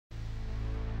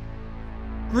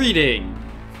Greetings!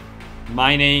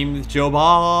 My name's Joe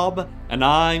Bob, and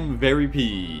I'm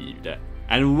VeryPeeved.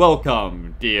 And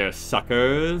welcome, dear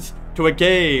suckers, to a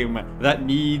game that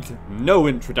needs no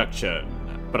introduction.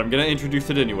 But I'm gonna introduce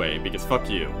it anyway, because fuck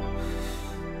you.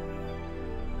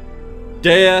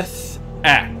 Deus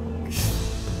Ex.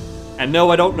 And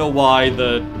no, I don't know why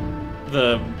the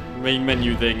main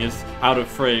menu thing is out of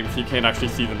frame so you can't actually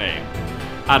see the name.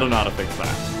 I don't know how to fix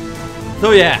that.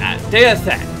 So yeah, Deus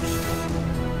Ex.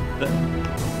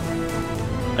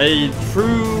 A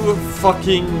true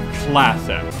fucking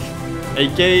classic. A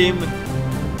game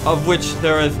of which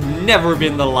there has never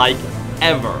been the like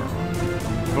ever.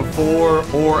 Before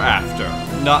or after.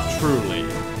 Not truly.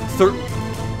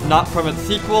 Not from its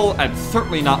sequel, and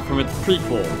certainly not from its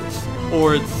prequels.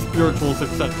 Or its spiritual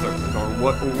successors, or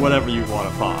whatever you want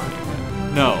to find.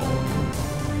 No.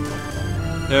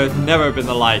 There's never been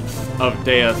the likes of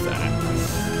Deus Ex.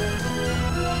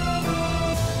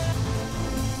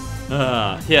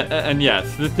 Yeah, and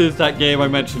yes, this is that game I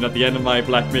mentioned at the end of my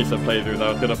Black Mesa playthrough that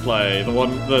I was gonna play.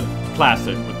 The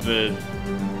classic with the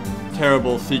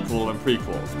terrible sequel and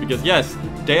prequels. Because yes,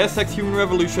 Deus Ex Human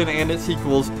Revolution and its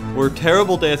sequels were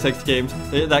terrible Deus Ex games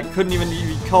that couldn't even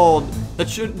be called,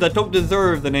 that don't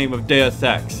deserve the name of Deus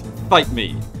Ex. Fight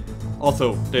me.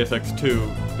 Also, Deus Ex 2,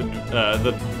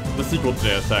 the sequel to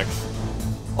Deus Ex,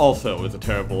 also is a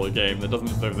terrible game that doesn't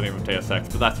deserve the name of Deus Ex,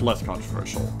 but that's less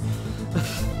controversial.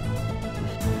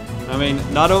 I mean,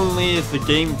 not only is the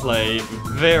gameplay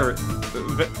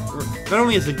not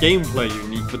only is the gameplay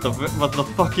unique, but the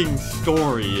fucking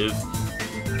story is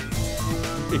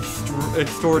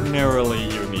extraordinarily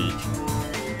unique.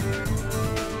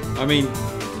 I mean,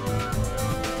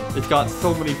 it's got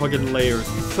so many fucking layers,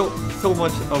 so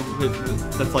much of it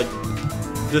that's like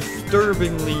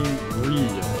disturbingly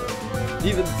real.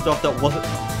 Even stuff that wasn't,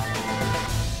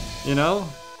 you know?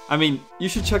 I mean, you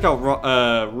should check out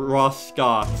Ross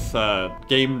Scott's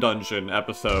Game Dungeon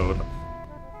episode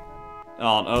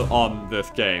on this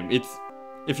game. It's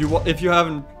if you're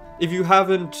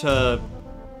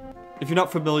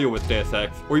not familiar with Deus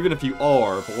Ex, or even if you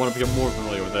are but want to become more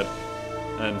familiar with it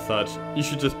and such,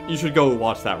 you should go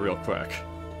watch that real quick,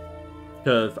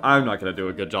 because I'm not gonna do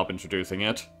a good job introducing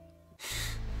it.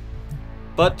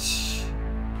 But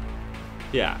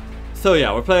yeah, so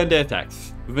yeah, we're playing Deus Ex.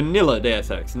 Vanilla Deus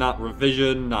Ex, not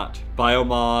Revision, not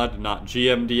Biomod, not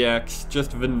GMDX,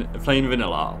 just plain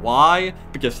vanilla. Why?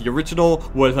 Because the original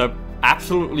was a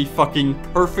absolutely fucking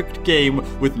perfect game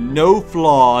with no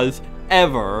flaws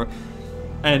ever,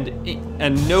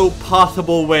 and no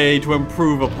possible way to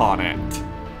improve upon it.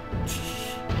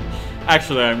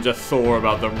 Actually, I'm just sore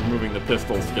about them removing the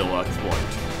pistol skill exploit,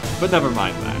 but never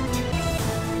mind that.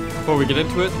 Before we get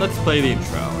into it, let's play the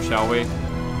intro, shall we?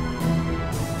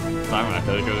 I'm not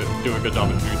going to do a good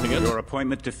job introducing it. Your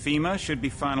appointment to FEMA should be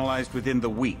finalized within the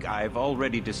week. I've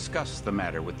already discussed the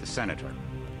matter with the senator.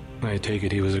 I take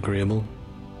it he was agreeable?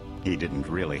 He didn't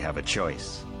really have a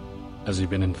choice. Has he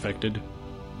been infected?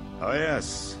 Oh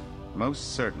yes,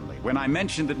 most certainly. When I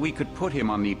mentioned that we could put him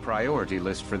on the priority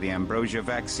list for the ambrosia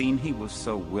vaccine, he was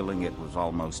so willing it was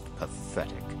almost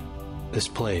pathetic. This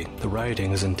plague, the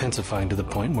rioting is intensifying to the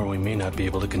point where we may not be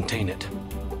able to contain it.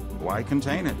 Why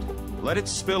contain it? Let it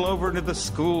spill over into the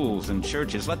schools and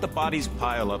churches. Let the bodies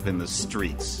pile up in the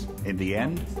streets. In the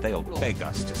end, they'll beg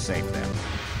us to save them.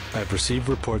 I've received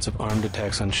reports of armed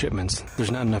attacks on shipments.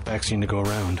 There's not enough vaccine to go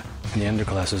around, and the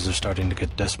underclasses are starting to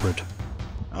get desperate.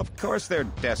 Of course they're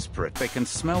desperate. They can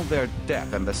smell their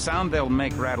death, and the sound they'll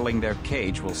make rattling their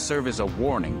cage will serve as a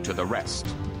warning to the rest.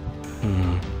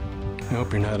 I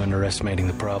hope you're not underestimating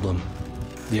the problem.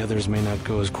 The others may not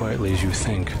go as quietly as you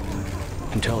think.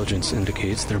 Intelligence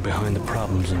indicates they're behind the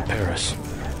problems in Paris.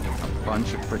 A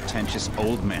bunch of pretentious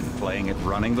old men playing at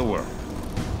running the world.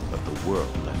 But the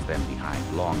world left them behind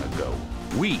long ago.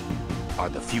 We are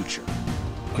the future.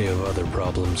 We have other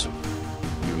problems.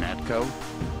 UNATCO?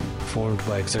 Formed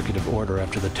by executive order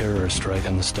after the terrorist strike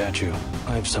on the statue.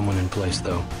 I have someone in place,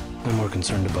 though. I'm more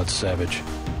concerned about Savage.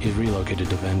 He's relocated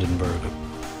to Vandenberg.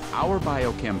 Our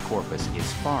biochem corpus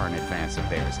is far in advance of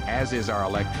theirs, as is our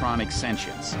electronic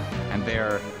sentience, and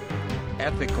their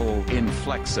ethical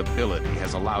inflexibility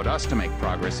has allowed us to make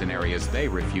progress in areas they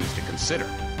refuse to consider.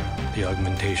 The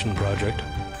augmentation project?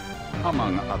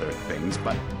 Among other things,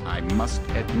 but I must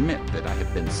admit that I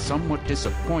have been somewhat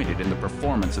disappointed in the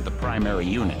performance of the primary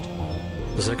unit.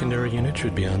 The secondary unit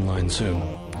should be online soon.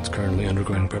 It's currently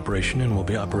undergoing preparation and will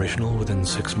be operational within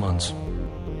 6 months.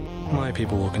 My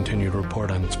people will continue to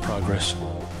report on its progress.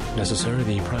 If necessary,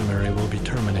 the primary will be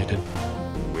terminated.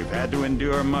 We've had to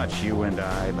endure much, you and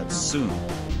I, but soon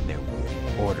there will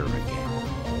be order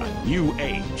again. A new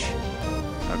age.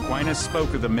 Aquinas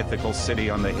spoke of the mythical city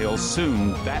on the hill.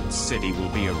 Soon, that city will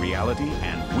be a reality,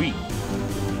 and we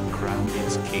crown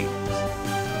its kings.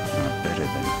 Not better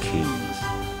than kings.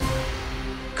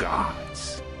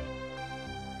 Gods.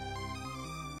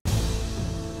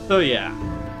 So yeah.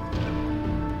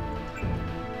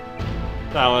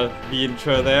 That was the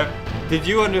intro there. Did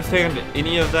you understand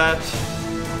any of that?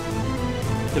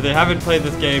 If you haven't played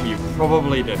this game, you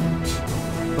probably didn't.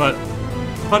 But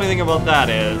funny thing about that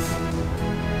is,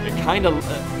 it kind of,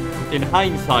 in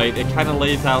hindsight, it kind of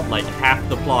lays out like half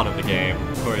the plot of the game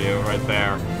for you right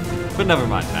there. But never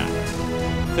mind that.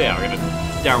 So yeah, we're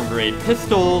gonna downgrade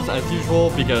pistols as usual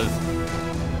because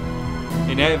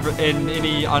in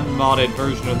any unmodded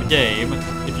version of the game,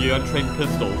 if you untrain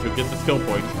pistols, you'll get the skill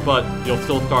points, but you'll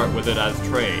still start with it as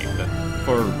trained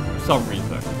for some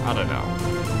reason. I don't know.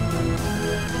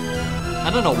 I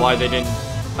don't know why they didn't.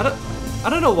 I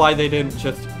don't know why they didn't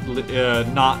just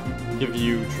not give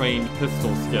you trained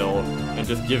pistol skill and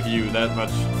just give you that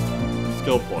much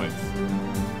skill points.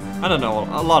 I don't know.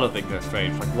 A lot of things are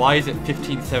strange. Like, why is it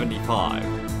 1575?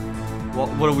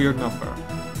 What a weird number.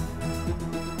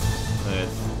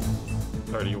 It's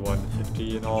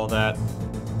 3150 and all that.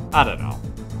 I don't know.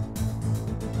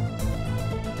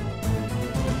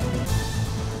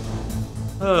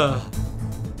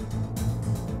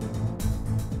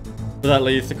 But that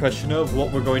leaves the question of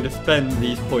what we're going to spend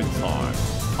these points on.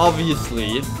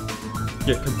 Obviously,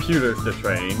 get computers to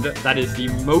trained. That is the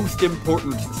most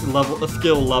important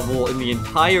skill level in the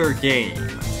entire game.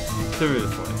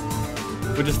 Seriously.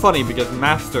 Which is funny because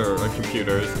Master of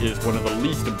Computers is one of the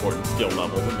least important skill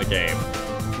levels in the game.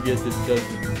 Because it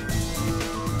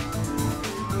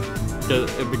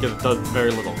does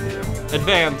very little for you.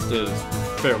 Advanced is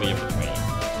fairly in between.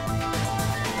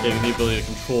 Giving the ability to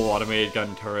control automated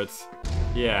gun turrets.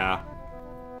 Yeah.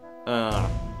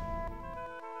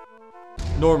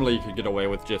 Normally you could get away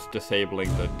with just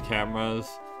disabling the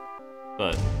cameras,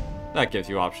 but that gives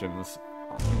you options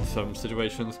in some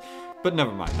situations. But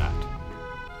never mind that.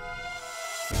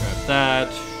 Grab that.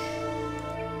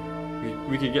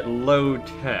 We could get low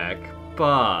tech,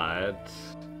 but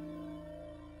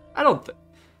I don't think.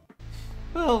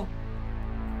 Well,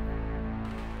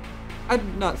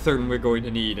 I'm not certain we're going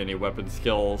to need any weapon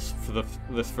skills for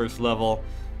this first level.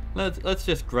 Let's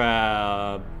just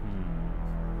grab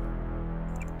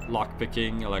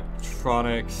lockpicking,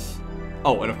 electronics.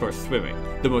 Oh, and of course swimming,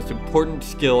 the most important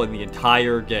skill in the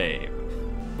entire game,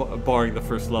 barring the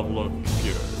first level of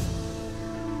computers.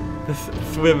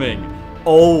 Swimming,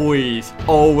 always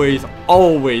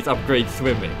upgrade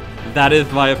swimming. That is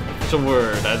my official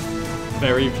word as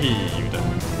VeryPeeved.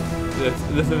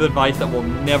 This is advice that will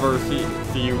never see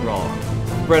you wrong.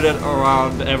 Spread it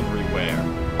around everywhere.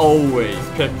 Always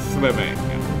pick swimming.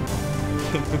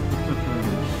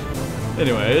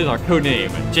 Anyway, our code name,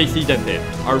 JC Denton.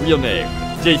 Our real name,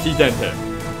 JC Denton.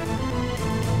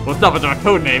 Well, it's not much of a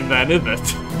code name then, is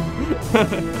it?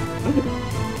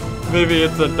 Maybe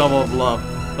it's a double bluff.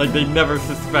 Like, they never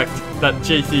suspect that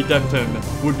JC Denton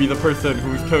would be the person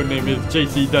whose codename is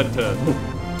JC Denton.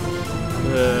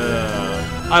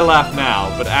 I laugh now,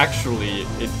 but actually,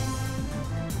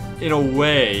 in a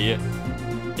way,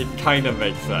 it kind of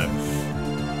makes sense.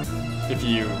 If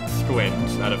you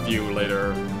squint at a few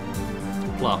later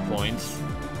plot points.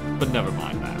 But never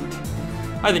mind that.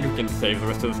 I think we can save the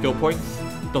rest of the skill points.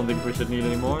 Don't think we should need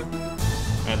any more.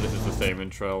 And this is the same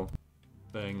intro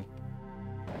thing.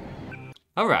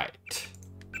 Alright.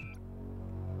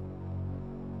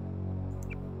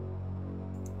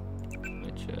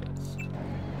 And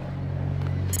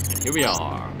here we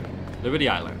are. Liberty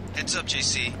Island. Heads up,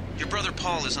 JC. Your brother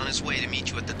Paul is on his way to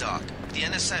meet you at the dock. The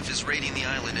NSF is raiding the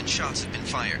island and shots have been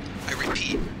fired. I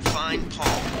repeat, find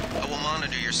Paul. I will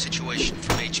monitor your situation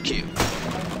from HQ.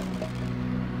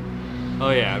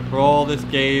 Oh yeah, for all this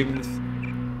game's...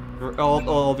 For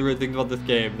all the great things about this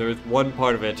game, there is one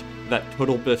part of it that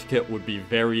Total Biscuit would be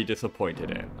very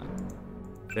disappointed in.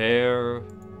 There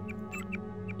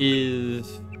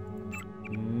is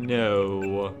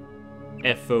no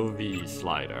FOV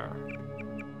slider.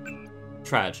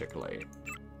 Tragically.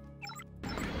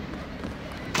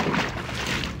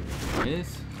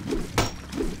 Yes.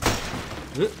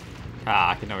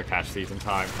 I can never catch these in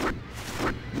time.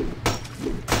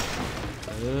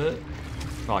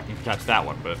 Well, I can catch that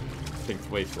one, but this thing's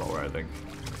way slower, I think.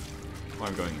 Or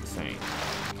I'm going insane.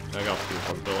 I got the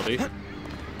possibility.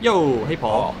 Yo, hey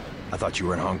Paul. Oh, I thought you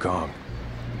were in Hong Kong.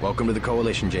 Welcome to the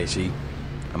Coalition, JC.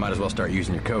 I might as well start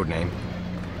using your code name.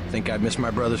 Think I've missed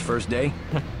my brother's first day?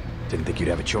 Didn't think you'd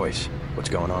have a choice. What's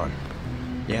going on?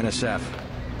 The NSF.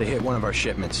 They hit one of our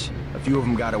shipments. A few of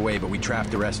them got away, but we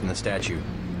trapped the rest in the statue.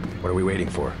 What are we waiting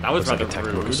for? That was Looks like a rather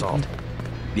technical rude. assault.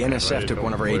 The NSF Right, took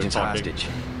one of our we're agents talking. hostage.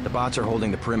 The bots are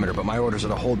holding the perimeter, but my orders are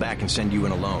to hold back and send you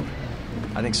in alone.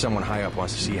 I think someone high up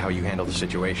wants to see how you handle the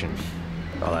situation.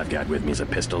 All I've got with me is a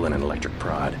pistol and an electric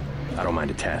prod. I don't mind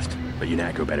a test, but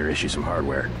UNATCO better issue some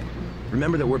hardware.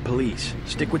 Remember that we're police.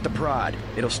 Stick with the prod.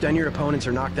 It'll stun your opponents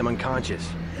or knock them unconscious.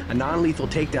 A non-lethal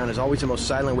takedown is always the most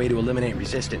silent way to eliminate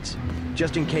resistance.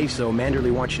 Just in case, though,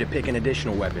 Manderley wants you to pick an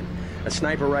additional weapon. A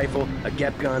sniper rifle, a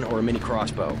GEP gun, or a mini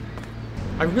crossbow.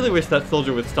 I really wish that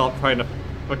soldier would stop trying to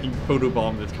fucking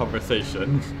photobomb this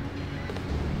conversation.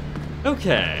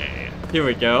 Okay, here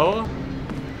we go.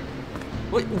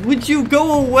 Wait, would you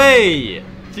go away?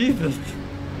 Jesus.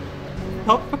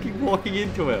 Stop fucking walking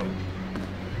into him.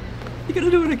 You're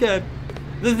gonna do it again.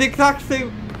 This is the exact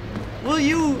same. Will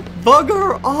you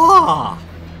bugger off?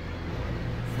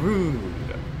 Rude.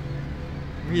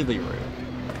 Really rude.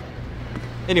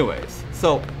 Anyways,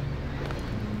 so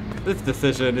this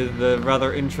decision is a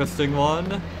rather interesting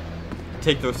one.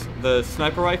 Take the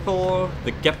sniper rifle,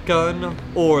 the GEP gun,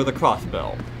 or the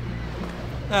crossbow.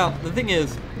 Now, the thing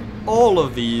is, all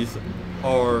of these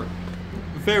are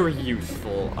very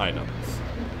useful items.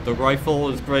 The rifle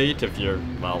is great if you're,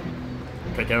 well,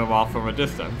 picking them off from a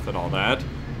distance and all that.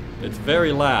 It's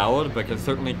very loud, but can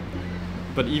certainly,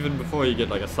 but even before you get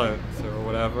like a silencer or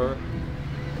whatever,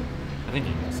 I think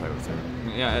you can get a silencer.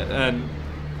 Yeah, and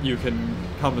you can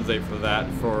compensate for that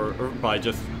by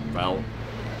just, well,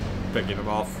 picking them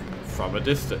off from a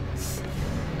distance.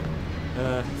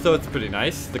 So it's pretty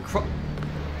nice. The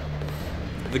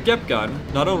GEP gun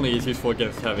not only is useful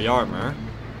against heavy armor,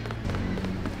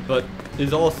 but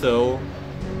is also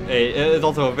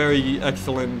a very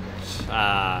excellent.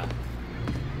 How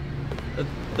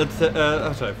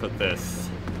should I put this?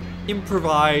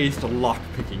 Improvised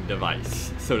lockpicking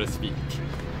device, so to speak.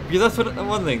 Because that's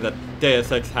one thing that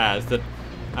Deus Ex has that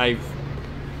I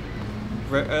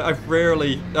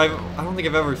don't think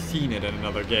I've ever seen it in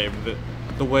another game.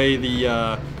 The way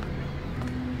the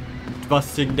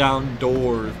busting down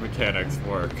doors mechanics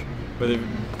work, where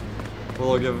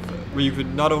you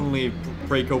could not only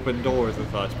break open doors and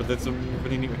such, but there's some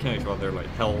really neat mechanics around there, like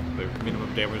health, the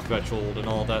minimum damage threshold, and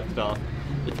all that stuff.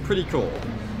 It's pretty cool.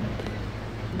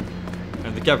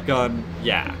 And the GEP gun,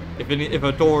 yeah, if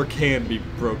a door can be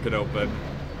broken open,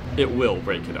 it will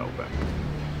break it open.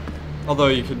 Although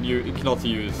you can also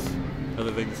use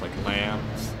other things like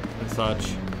lambs and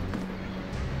such.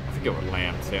 I forget what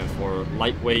LAM stands for.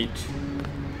 Lightweight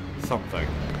something.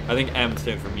 I think M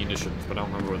stands for munitions, but I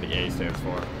don't remember what the A stands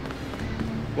for.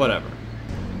 Whatever.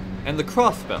 And the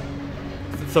crossbow.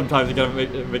 Sometimes you gotta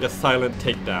make a silent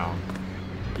takedown.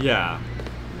 Yeah.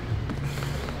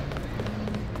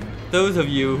 Those of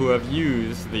you who have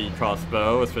used the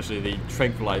crossbow, especially the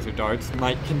tranquilizer darts,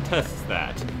 might contest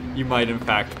that. You might in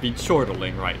fact be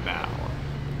chortling right now.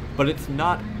 But it's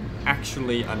not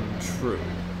actually untrue.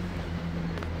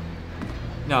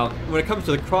 Now, when it comes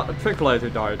to the tranquilizer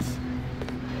darts,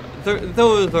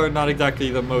 those are not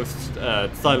exactly the most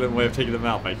silent way of taking them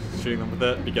out by shooting them with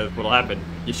it, because what'll happen,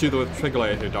 you shoot them with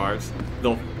tranquilizer darts,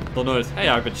 they'll notice, hey,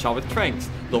 I've been shot with tranks.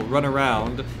 They'll run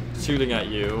around shooting at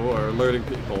you or alerting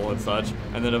people and such,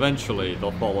 and then eventually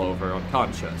they'll fall over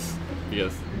unconscious,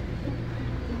 because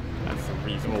that's a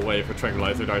reasonable way for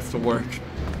tranquilizer darts to work.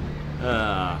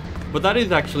 But that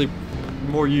is actually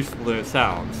more useful than it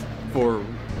sounds,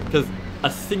 because a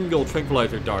single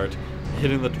tranquilizer dart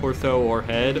hitting the torso or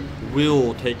head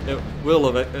will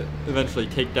eventually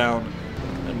take down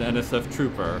an NSF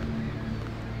trooper.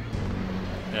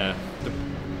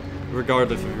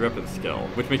 Regardless of your weapon skill,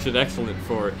 which makes it excellent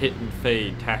for hit and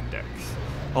fade tactics.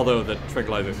 Although the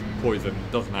tranquilizer poison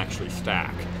doesn't actually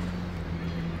stack.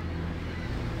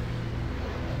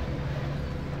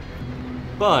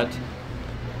 But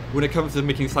when it comes to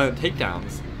making silent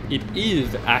takedowns, it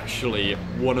is actually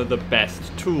one of the best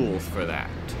tools for that.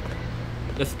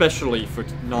 Especially for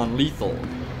non-lethal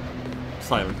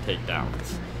silent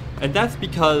takedowns. And that's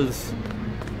because,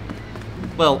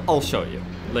 well, I'll show you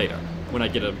later when I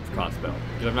get a crossbow,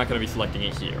 because I'm not going to be selecting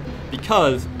it here.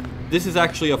 Because this is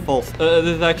actually this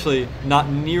is actually not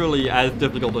nearly as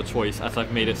difficult a choice as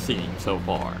I've made it seem so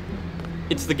far.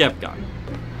 It's the GEP gun.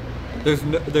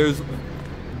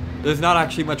 There's not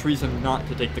actually much reason not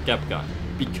to take the GEP gun,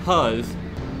 because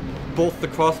both the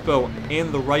crossbow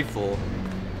and the rifle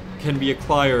can be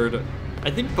acquired,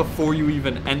 I think, before you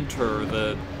even enter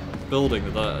the building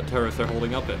that the terrorists are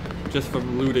holding up in, just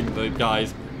from looting the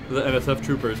NSF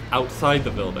troopers outside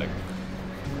the building.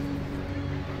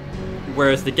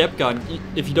 Whereas the GEP gun,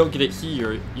 if you don't get it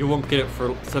here, you won't get it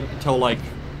until like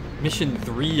mission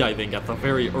 3, I think, at the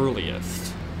very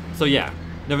earliest. So yeah,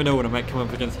 Never know when I might come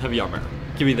up against heavy armor.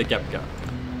 Give me the Gep gun.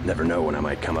 Never know when I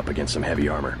might come up against some heavy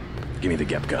armor. Give me the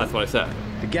Gep gun. That's what I said.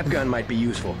 The Gep gun might be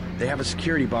useful. They have a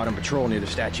security bot on patrol near the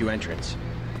statue entrance.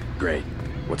 Great.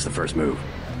 What's the first move?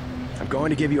 I'm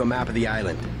going to give you a map of the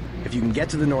island. If you can get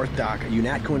to the North Dock, a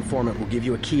UNATCO informant will give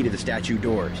you a key to the statue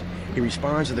doors. He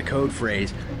responds to the code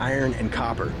phrase, iron and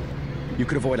copper. You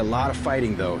could avoid a lot of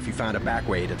fighting, though, if you found a back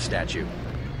way to the statue.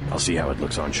 I'll see how it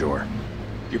looks on shore.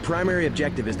 Your primary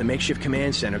objective is the makeshift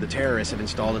command center the terrorists have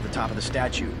installed at the top of the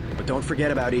statue. But don't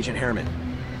forget about Agent Herman.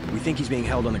 We think he's being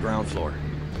held on the ground floor.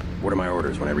 What are my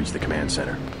orders when I reach the command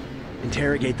center?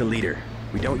 Interrogate the leader.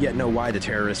 We don't yet know why the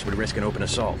terrorists would risk an open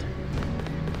assault.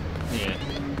 Yeah.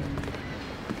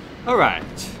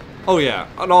 Alright. Oh yeah,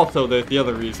 and also there's the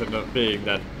other reason of being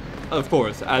that, of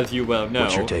course, as you well know...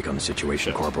 What's your take on the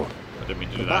situation, Corporal? I didn't mean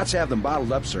to do The that. bots have them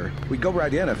bottled up, sir. We'd go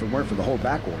right in if it weren't for the whole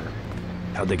back order.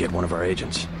 How'd they get one of our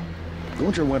agents?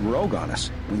 Gunter went rogue on us.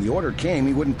 When the order came,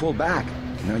 he wouldn't pull back.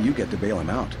 Now you get to bail him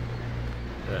out.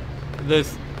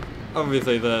 There's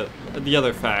obviously the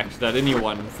other fact that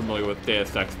anyone familiar with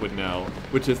Deus Ex would know,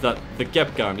 which is that the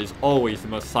Gep gun is always the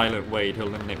most silent way to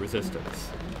eliminate resistance.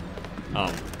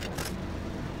 Huh.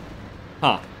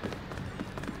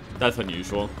 That's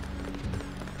unusual.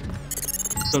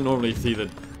 Don't normally see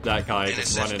that guy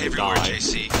just run in and everywhere, die.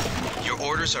 JC. Your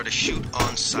orders are to shoot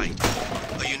on sight.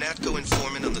 A UNATCO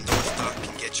informant on the North Dock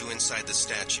can get you inside the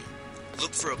statue.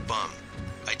 Look for a bum.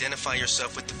 Identify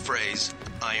yourself with the phrase,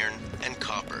 iron and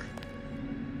copper.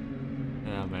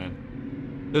 Yeah,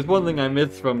 man. There's one thing I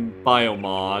missed from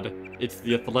Biomod. It's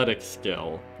the athletic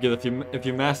skill. Because if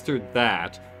you mastered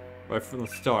that right from the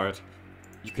start,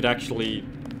 you could actually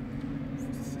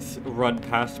run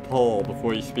past Paul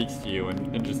before he speaks to you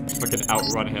and just fucking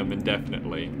outrun him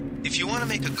indefinitely. If you want to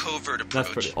make a covert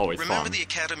approach, always remember fun. the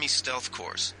Academy stealth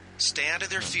course. Stay out of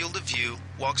their field of view,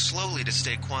 walk slowly to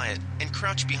stay quiet, and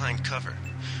crouch behind cover.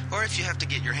 Or if you have to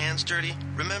get your hands dirty,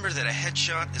 remember that a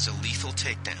headshot is a lethal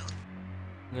takedown.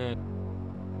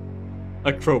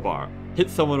 A crowbar. Hit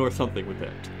someone or something with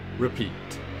it. Repeat.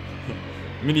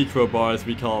 Mini crowbars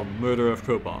we call murder of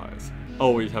crowbars.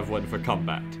 Always have one for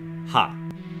combat. Ha.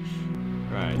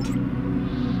 Right.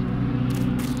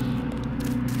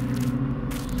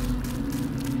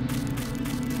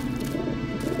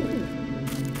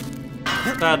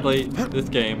 Sadly, this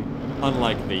game,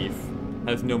 unlike Thief,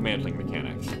 has no mantling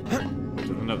mechanics, which is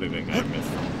another thing I missed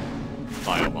from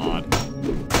Biomod.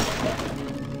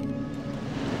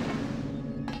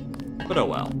 But oh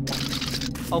well.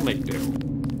 I'll make do.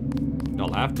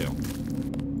 I'll have to.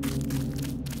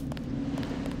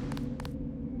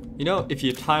 You know, if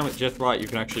you time it just right, you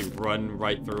can actually run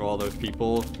right through all those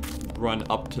people, run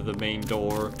up to the main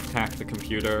door, hack the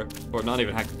computer, or not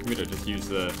even hack the computer, just use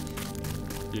the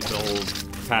old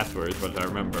passwords, what I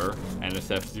remember.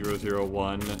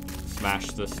 NSF001, smash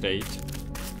the state,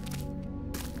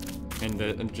 and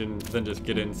then just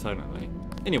get in silently.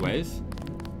 Anyways,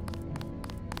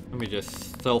 let me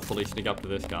just stealthily sneak up to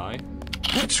this guy.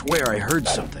 I swear I heard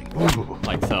something.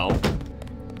 Like so.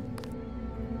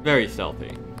 Very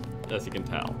stealthy, as you can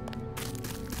tell.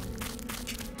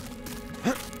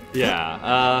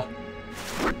 Yeah,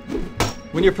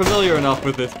 when you're familiar enough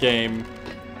with this game,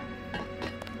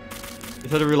 you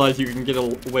start to realize you can get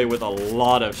away with a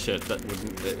lot of shit that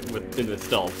wouldn't, in the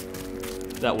stealth,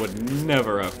 that would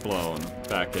never have flown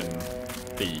back in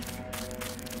Thief.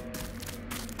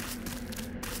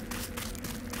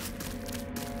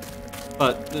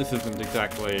 But this isn't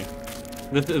exactly,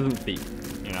 this isn't Thief,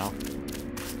 you know?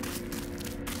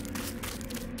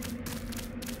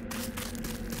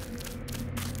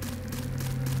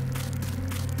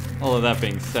 All of that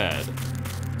being said,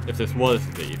 if this was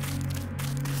Thief,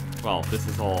 well, this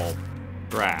is all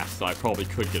grass, so I probably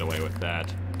could get away with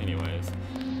that. Anyways.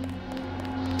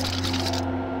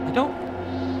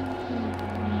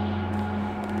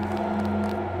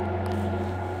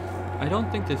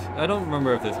 I don't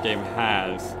remember if this game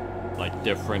has, like,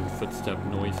 different footstep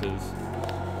noises.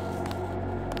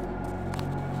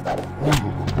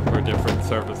 For different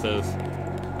surfaces.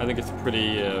 I think it's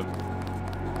pretty,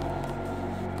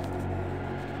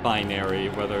 binary,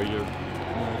 whether you're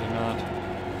or not.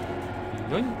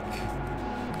 Yoink.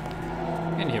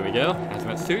 And here we go.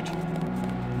 Hazmat suit.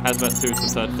 Hazmat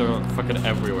suits and they're fucking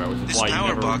everywhere, which is This why you power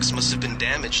never... box must have been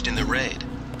damaged in the raid.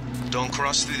 Don't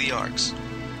cross through the arcs.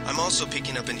 I'm also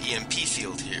picking up an EMP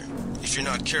field here. If you're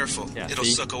not careful, Yeah, it'll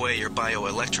see? suck away your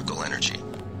bioelectrical energy.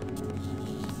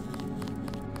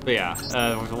 But yeah,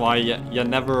 why you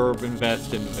never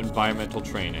invest in environmental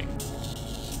training.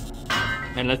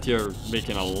 Unless you're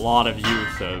making a lot of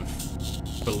use of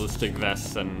ballistic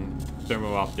vests and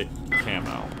thermo-optic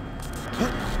camo.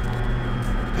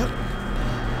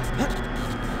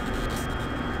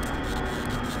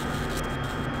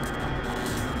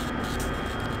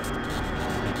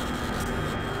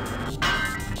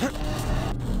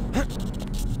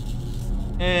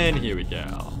 here we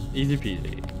go. Easy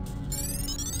peasy.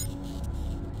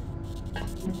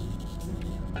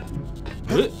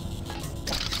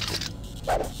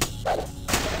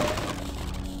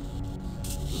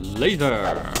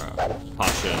 Laser!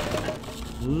 Potion.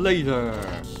 Laser!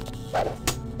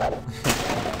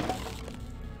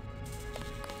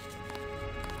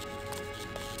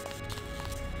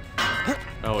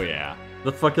 Oh yeah.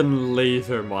 The fucking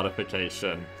laser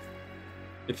modification.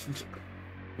 It's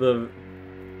the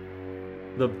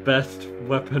best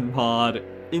weapon mod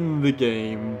in the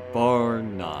game, bar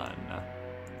none.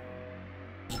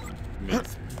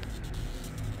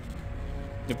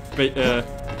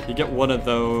 You get one of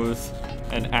those,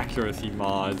 and accuracy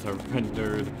mods are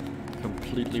rendered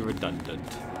completely redundant.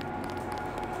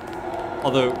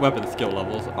 Although weapon skill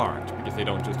levels aren't, because they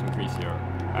don't just increase your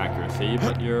accuracy,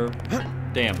 but your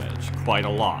damage quite a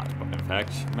lot. In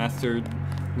fact, master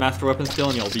weapon skill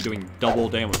and you'll be doing double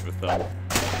damage with them.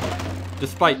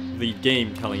 Despite the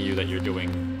game telling you that you're doing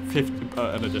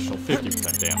an additional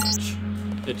 50% damage.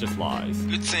 It just lies.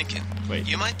 Good thinking. Wait.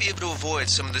 You might be able to avoid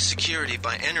some of the security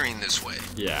by entering this way.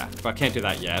 Yeah, but I can't do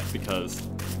that yet because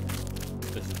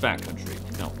this is backcountry.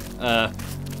 No.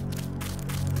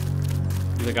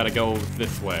 I gotta go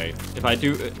this way. If I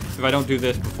don't do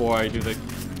this before I do the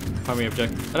primary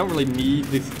objective, I don't really need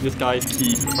this guy's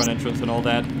key for front entrance and all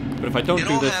that. But if I don't do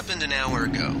this, it all happened an hour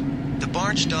ago. The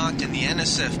barge docked and the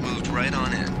NSF moved right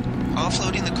on in,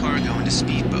 offloading the cargo into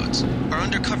speedboats. Our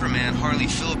undercover man, Harley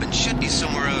Philbin, should be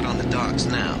somewhere out on the docks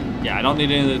now. Yeah, I don't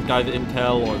need any of this guy's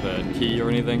intel or the key or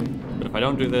anything. But if I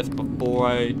don't do this before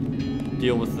I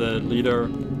deal with the leader,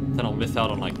 then I'll miss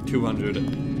out on like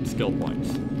 200 skill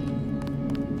points.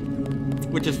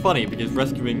 Which is funny, because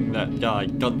rescuing that guy,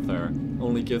 Gunther,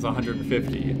 only gives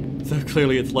 150. So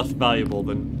clearly it's less valuable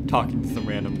than talking to some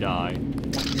random guy.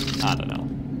 I don't know.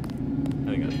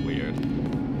 I think that's weird.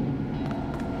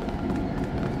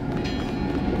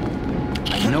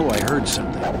 I know I heard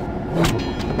something.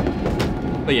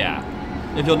 But yeah,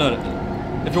 if you'll notice,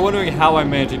 if you're wondering how I'm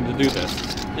managing to do this,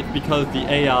 it's because the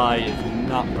AI is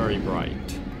not very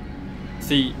bright.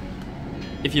 See,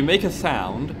 if you make a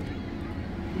sound,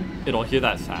 it'll hear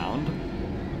that sound,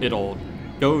 it'll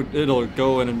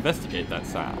go and investigate that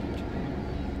sound.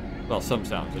 Well, some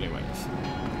sounds anyways.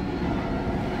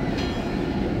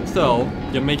 So,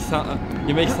 you make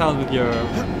sounds with your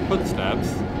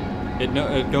footsteps,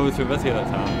 it goes to investigate that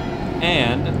sound,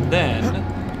 and then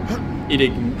it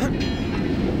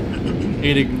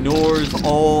ignores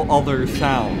all other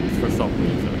sounds for some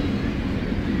reason.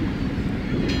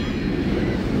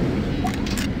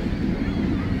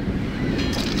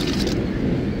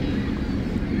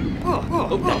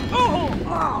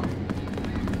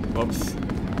 Whoops.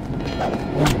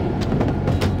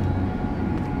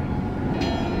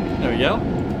 There we go.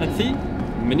 And see?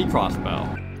 Mini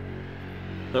crossbow.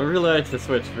 So I really like to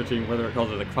switch between whether it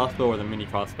calls it a crossbow or the mini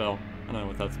crossbow. I don't know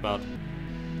what that's about.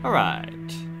 Alright.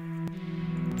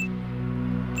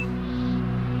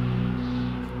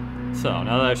 So,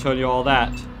 now that I've shown you all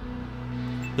that,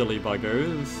 silly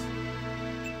buggers.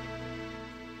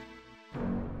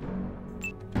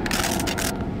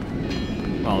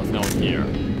 Well, there's no one here.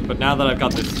 But now that I've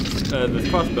got this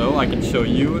crossbow, I can show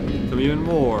you some even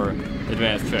more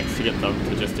advanced tricks to get them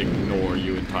to just ignore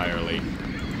you entirely.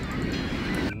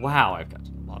 Wow, I've got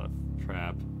a lot of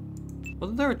trap.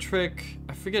 Wasn't there a trick?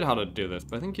 I forget how to do this,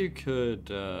 but I think you could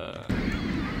do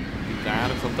that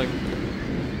or something.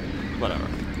 Whatever.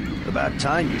 About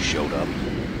time you showed up.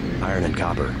 Iron and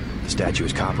copper. The statue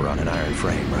is copper on an iron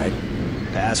frame, right?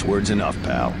 Password's enough,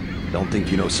 pal. Don't think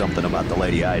you know something about the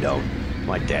lady I don't.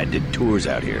 My dad did tours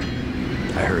out here.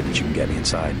 I heard that you can get me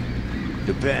inside.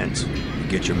 Depends. You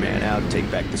get your man out, take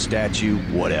back the statue,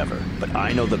 whatever. But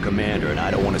I know the commander and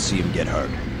I don't want to see him get hurt.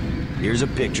 Here's a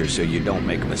picture so you don't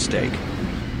make a mistake.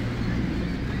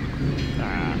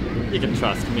 You can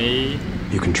trust me.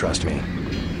 You can trust me.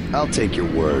 I'll take your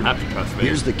word. Have to trust me.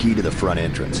 Here's the key to the front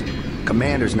entrance.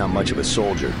 Commander's not much of a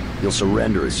soldier. He'll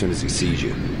surrender as soon as he sees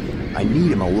you. I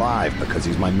need him alive because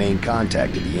he's my main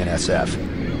contact at the NSF.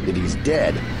 If he's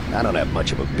dead, I don't have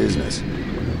much of a business.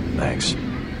 Thanks.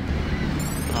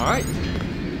 Alright.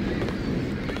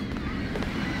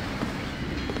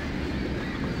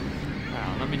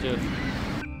 Wow, let me just...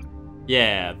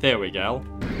 Yeah, there we go.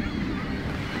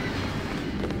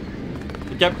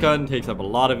 The Gep gun takes up a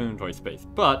lot of inventory space,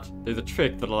 but there's a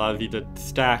trick that allows you to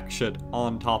stack shit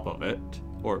on top of it,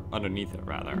 or underneath it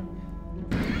rather.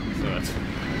 So that's...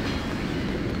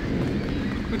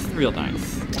 which is real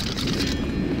nice.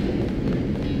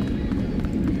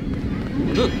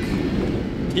 Look!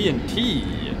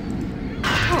 TNT!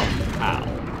 Oh, ow.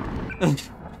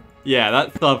 Yeah,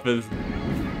 that stuff is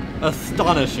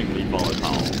astonishingly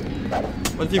volatile.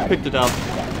 Once you picked it up,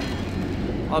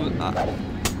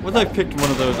 once I picked one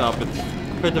of those up, it's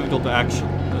quite difficult to actually.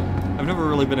 I've never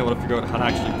really been able to figure out how to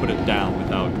actually put it down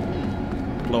without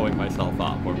blowing myself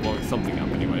up, or blowing something up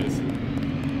anyways.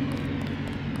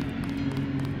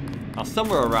 Now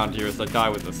somewhere around here is a guy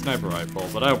with a sniper rifle,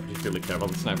 but I don't particularly care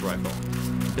about the sniper rifle.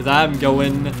 Because I'm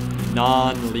going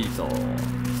non-lethal.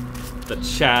 The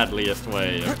Chadliest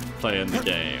way of playing the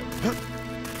game.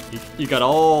 You got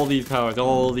all these powers,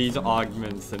 all these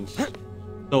augments, and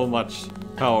so much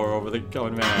power over the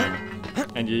going man,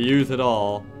 and you use it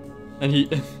all, and you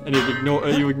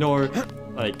ignore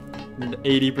like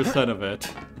 80% of it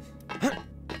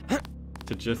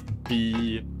to just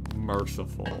be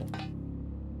merciful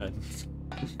and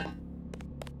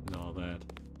all that.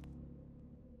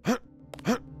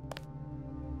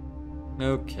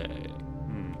 Okay.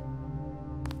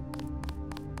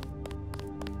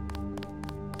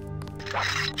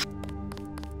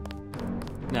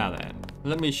 Now then,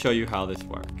 let me show you how this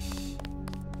works.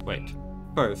 Wait,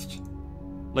 first,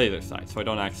 laser sight, so I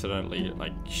don't accidentally,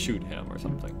 like, shoot him or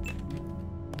something.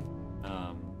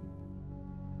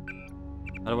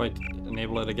 How do I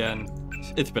enable it again?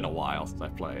 It's been a while since I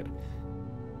played.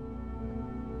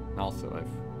 Also,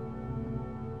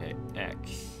 okay,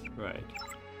 X, right.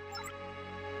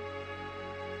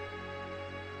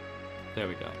 There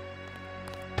we go.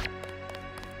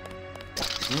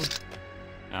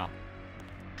 Now.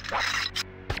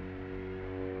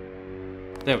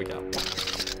 There we go.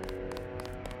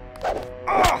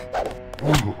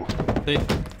 See?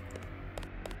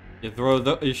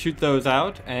 You shoot those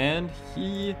out, and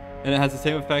it has the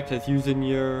same effect as using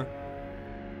your.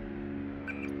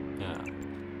 Yeah.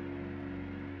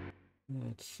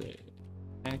 Let's see.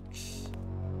 X.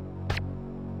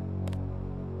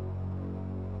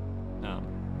 No.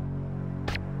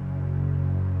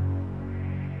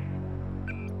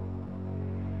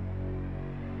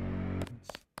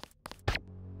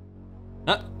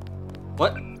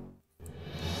 What?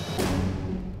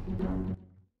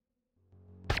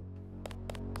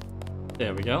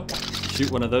 There we go.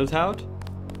 Shoot one of those out.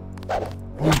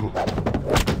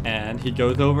 And he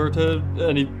goes over to,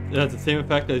 and it has the same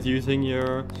effect as using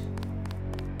your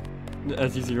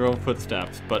own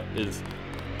footsteps, but is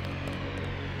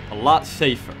a lot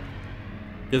safer.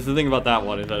 Because the thing about that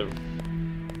one is that it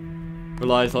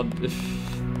relies on,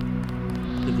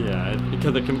 yeah,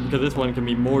 because this one can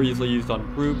be more easily used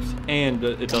on groups, and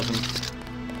it doesn't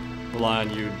rely on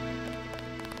you.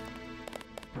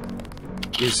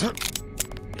 Is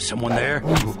someone there?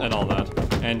 And all that,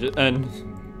 and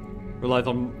relies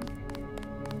on,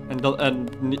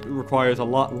 and requires a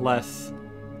lot less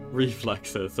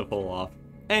reflexes to pull off.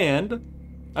 And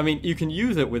I mean, you can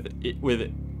use it with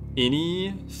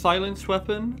any silenced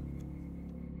weapon,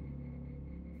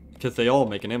 because they all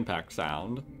make an impact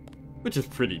sound, which is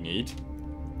pretty neat.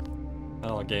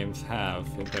 Not all games have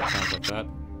impact sounds like that.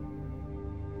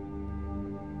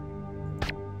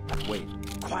 Wait,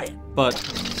 quiet. But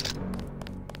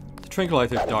the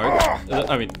tranquilizer dart,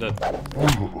 I mean the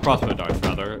crossbow darts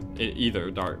rather,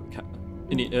 either dart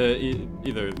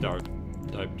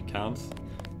type counts.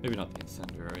 Maybe not the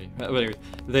incendiary. But anyways,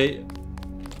 they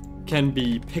can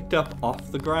be picked up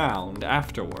off the ground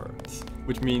afterwards,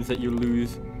 which means that you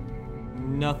lose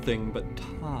nothing but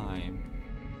time.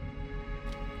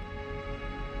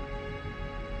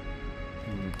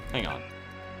 Hang on.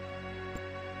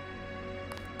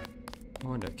 I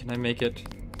wonder, can I make it?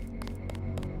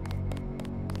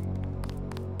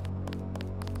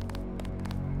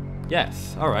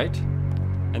 Yes, alright.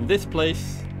 And this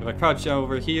place, if I crouch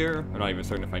over here, I'm not even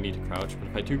certain if I need to crouch, but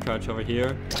if I do crouch over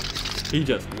here, he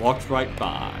just walks right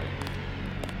by.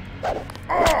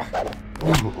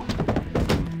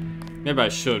 Maybe I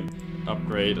should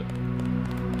upgrade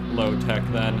low tech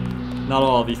then. Not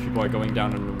all of these people are going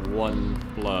down in one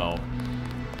blow.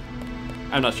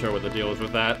 I'm not sure what the deal is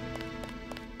with that.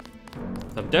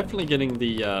 I'm definitely getting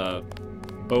the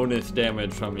bonus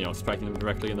damage from, striking them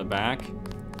directly in the back.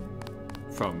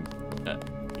 From,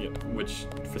 which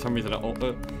for some reason, yeah.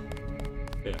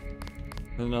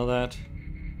 I don't know that.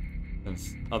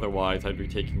 Since otherwise, I'd be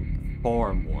taking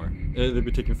far more. They'd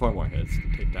be taking far more hits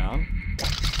to take down.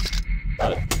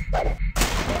 But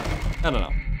I don't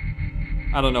know.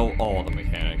 I don't know all the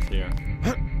mechanics here.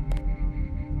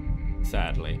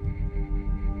 Sadly.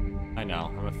 I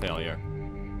know, I'm a failure.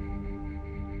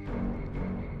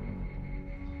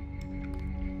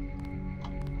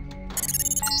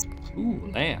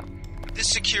 Ooh, lamb. This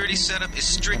security setup is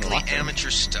strictly amateur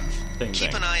stuff.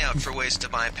 Keep an eye out for ways to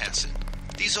bypass it.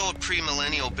 These old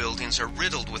pre-millennial buildings are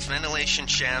riddled with ventilation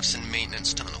shafts and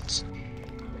maintenance tunnels.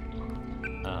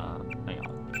 Hang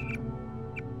on.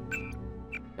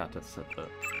 Got to set the...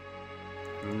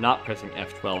 I'm not pressing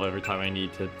F12 every time I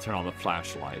need to turn on the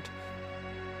flashlight.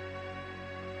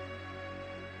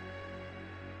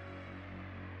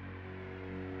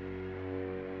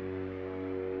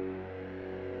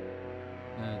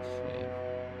 Let's see.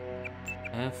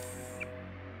 F...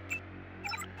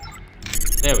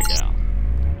 There we go.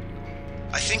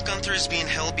 I think Gunther is being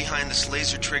held behind this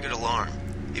laser-triggered alarm.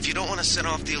 If you don't want to set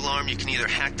off the alarm, you can either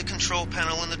hack the control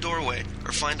panel in the doorway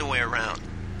or find a way around.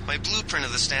 My blueprint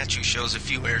of the statue shows a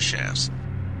few air shafts.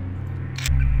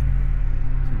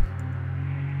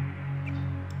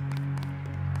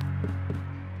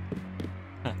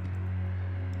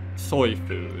 Soy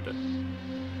food.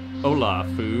 Hola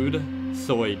food.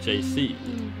 Soy JC.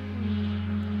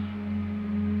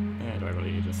 Yeah, do I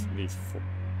really need these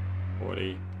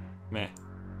 40? Meh.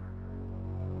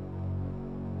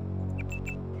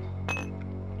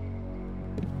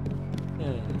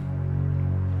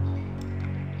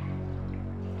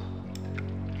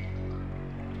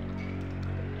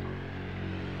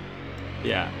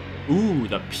 Yeah. Ooh,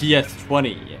 the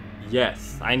PS20.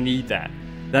 Yes, I need that.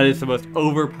 That is the most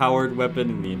overpowered weapon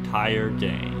in the entire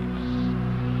game.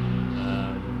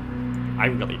 I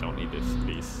really don't need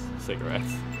these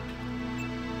cigarettes.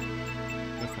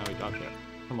 What's now we got here?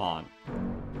 Come on.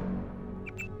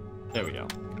 There we go.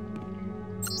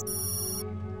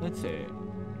 Let's see.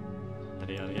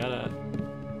 Yada yada yada.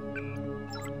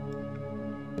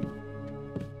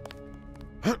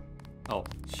 Oh,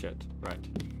 shit. Right.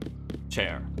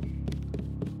 Chair.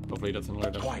 Hopefully it doesn't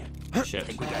alert us. Quiet. Shit.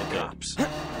 We got cops.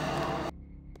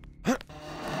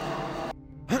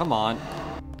 Come on.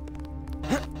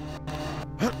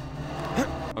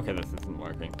 Okay, this isn't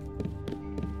working.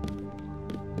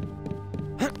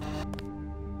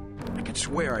 I could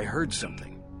swear I heard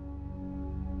something.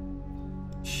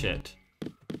 Shit.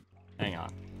 Hang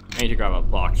on. I need to grab a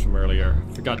box from earlier.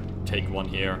 Forgot to take one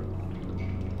here.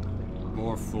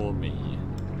 More for me.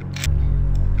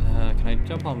 Can I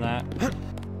jump on that?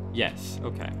 Yes,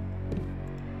 okay.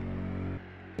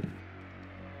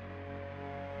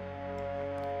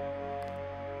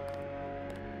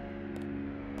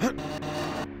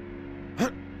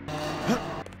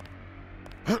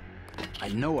 I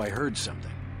know I heard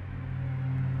something.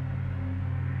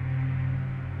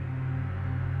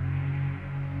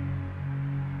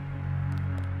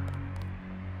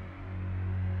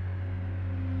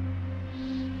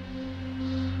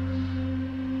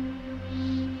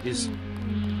 Is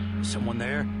someone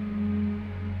there?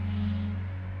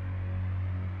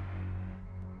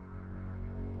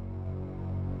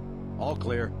 All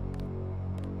clear.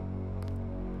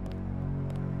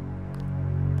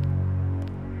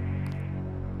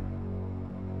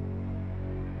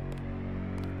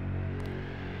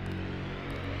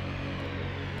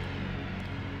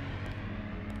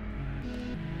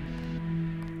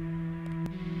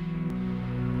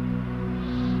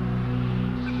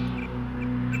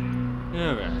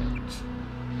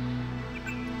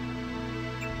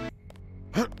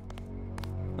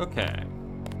 Okay.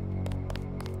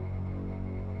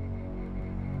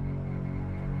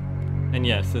 And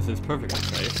yes, this is perfectly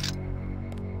safe.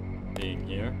 Being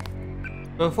here.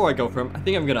 But before I go for him, I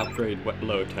think I'm gonna upgrade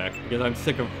low tech because I'm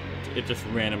sick of it just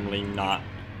randomly not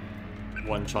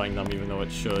one-shotting them even though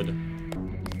it should.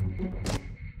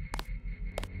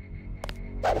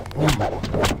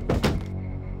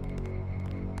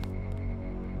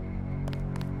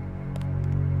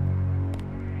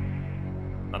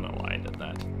 I don't know why I did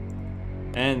that.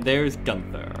 And there's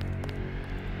Gunther.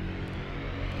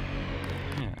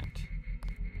 Alright.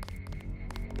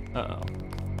 Uh-oh.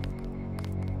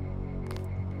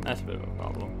 That's a bit of a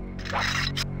problem.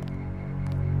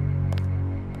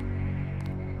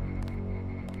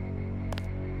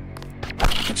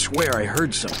 I can swear I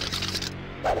heard something.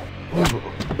 There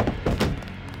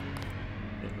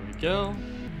we go.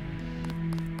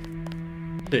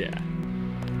 So yeah.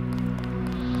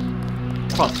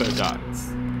 Crossbow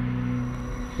darts.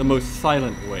 The most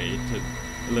silent way to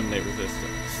eliminate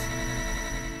resistance.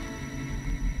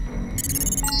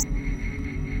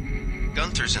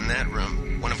 Gunther's in that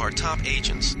room, one of our top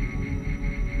agents.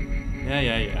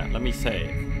 Yeah. Let me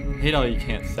save. Hate all you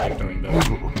can't save during this.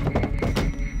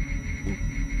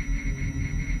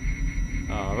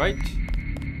 Alright.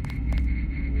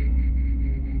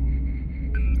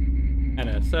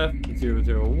 NSF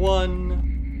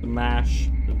 001. Smash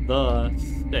the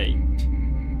state.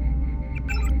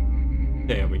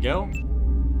 There we go.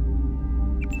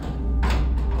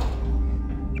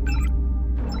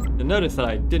 The notice that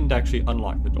I didn't actually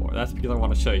unlock the door. That's because I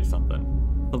want to show you something.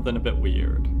 Something a bit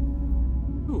weird.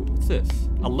 Ooh, what's this?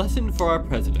 A lesson for our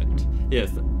president.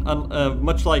 Yes,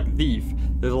 much like Thief,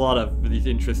 there's a lot of these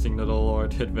interesting little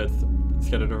tidbits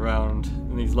scattered around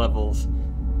in these levels.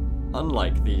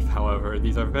 Unlike Thief, however,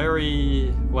 these are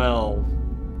very, well,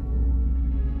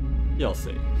 you'll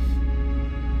see.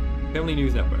 Family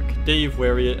News Network, Dave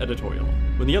Wary editorial.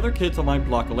 When the other kids on my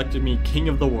block elected me king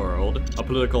of the world, a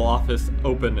political office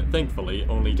open, thankfully,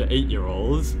 only to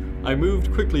 8-year-olds, I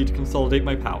moved quickly to consolidate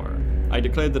my power. I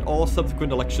declared that all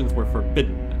subsequent elections were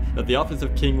forbidden, that the office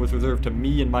of king was reserved to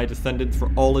me and my descendants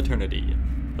for all eternity.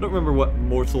 I don't remember what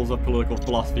morsels of political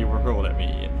philosophy were hurled at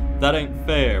me. That ain't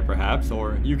fair, perhaps,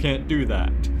 or you can't do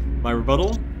that. My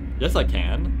rebuttal? Yes, I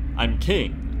can. I'm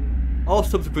king. All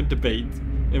subsequent debates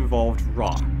involved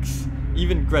rocks.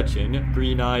 Even Gretchen,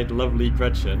 green-eyed, lovely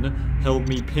Gretchen, held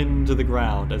me pinned to the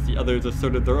ground as the others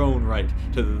asserted their own right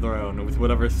to the throne with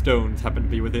whatever stones happened to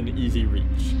be within easy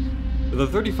reach. With a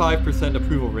 35%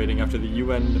 approval rating after the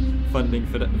UN funding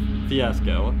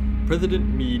fiasco,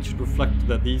 President Meade should reflect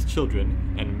that these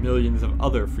children, and millions of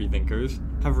other freethinkers,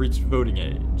 have reached voting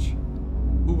age.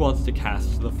 Who wants to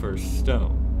cast the first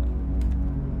stone?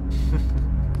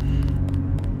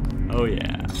 Oh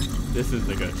yeah, this is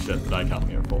the good shit that I come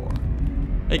here for.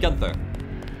 Hey Gunther.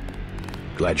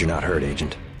 Glad you're not hurt,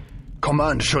 Agent.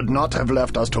 Command should not have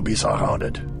left us to be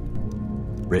surrounded.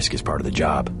 Risk is part of the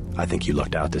job. I think you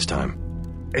lucked out this time.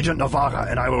 Agent Navarra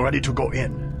and I were ready to go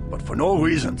in, but for no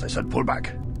reason they said pull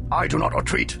back. I do not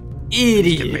retreat.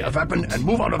 Idiot! Give me a weapon and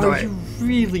move out of the way. Are you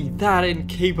really that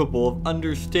incapable of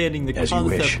understanding the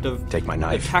concept of Take my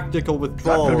knife. the tactical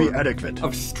withdrawal That will be adequate.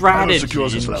 of strategy I will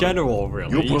secure in general,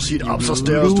 really? You proceed up the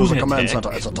stairs to the command lunatic.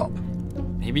 center at the top.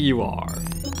 Maybe you are.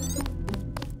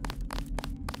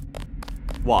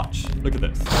 Watch. Look at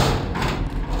this.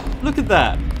 Look at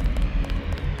that!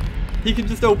 He can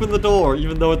just open the door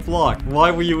even though it's locked.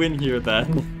 Why were you in here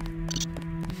then?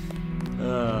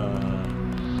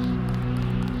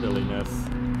 Silliness.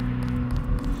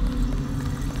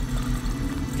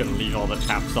 Gonna leave all the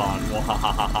taps on.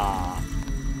 Wahahaha.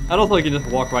 I don't think I can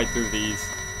just walk right through these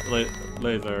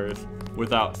lasers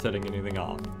without setting anything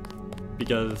off.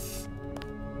 Because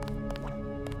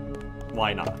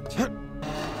why not?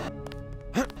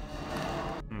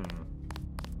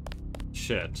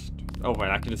 Shit. Oh wait,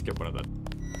 I can just get one of them.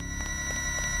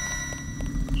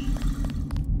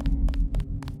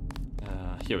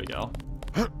 Here we go.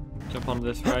 Jump on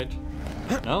this, right?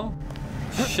 No?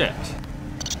 Shit.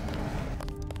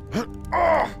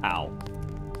 Ow.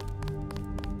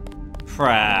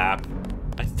 Crap.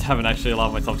 I haven't actually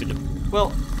allowed myself to get...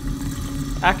 Well,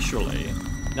 actually,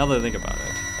 now that I think about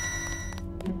it,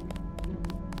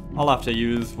 I'll have to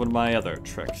use one of my other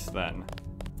tricks then.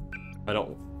 I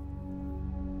don't...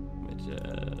 Let me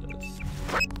just...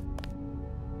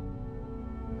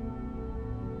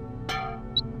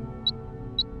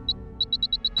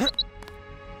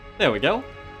 There we go.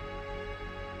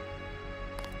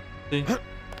 See?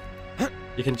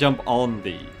 You can jump on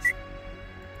these.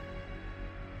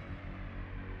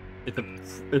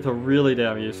 It's a really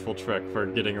damn useful trick for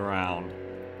getting around.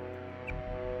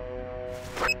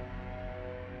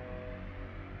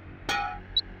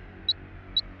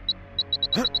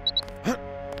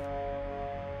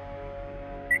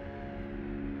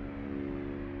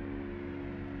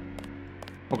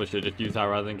 Probably should just use that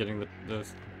rather than getting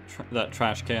that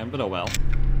trash can, but oh well.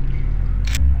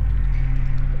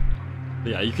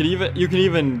 But yeah, you can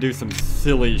even do some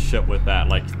silly shit with that,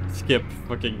 like skip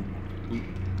fucking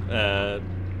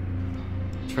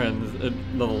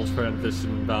level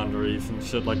transition boundaries and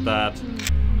shit like that.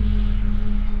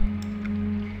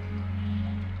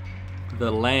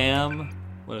 The lamb,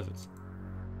 what is this?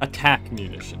 Attack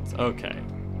munitions. Okay.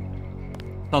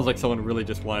 Sounds like someone really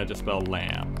just wanted to spell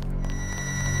lamb.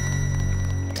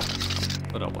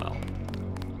 But oh well.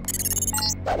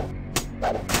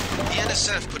 The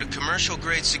NSF put a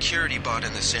commercial-grade security bot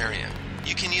in this area.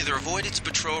 You can either avoid its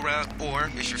patrol route, or,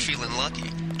 if you're feeling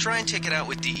lucky, try and take it out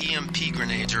with the EMP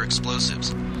grenades or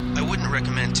explosives. I wouldn't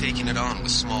recommend taking it on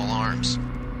with small arms.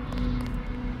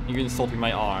 You're insulting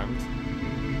my arms.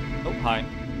 Oh, hi.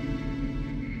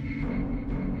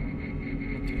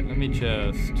 Okay, let me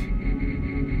just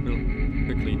real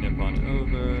quickly nip on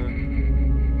over.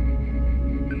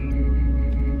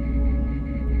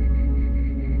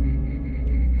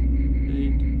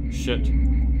 Shit.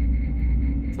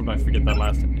 Sometimes I forget that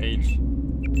last H.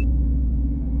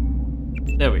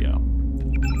 There we go.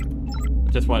 I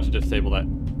just wanted to disable that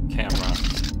camera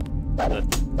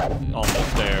that's on the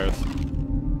stairs.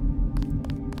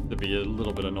 It'd be a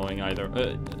little bit annoying either.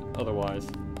 Otherwise.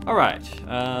 Alright,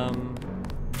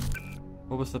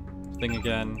 what was the thing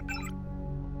again?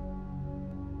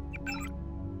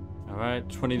 Alright,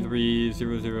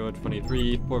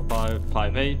 230023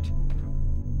 4558.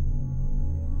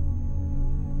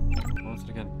 What was it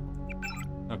again?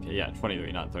 Okay, yeah,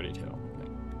 23, not 32. Okay.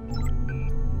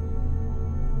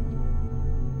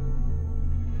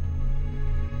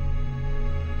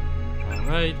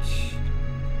 Alright.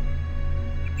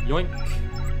 Yoink.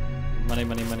 Money,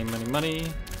 money, money, money, money.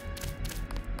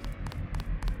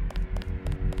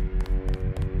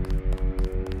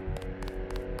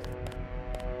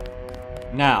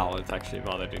 Now let's actually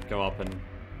bother to go up and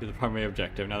do the primary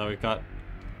objective now that we've got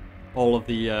all of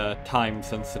the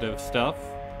time-sensitive stuff.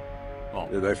 Well,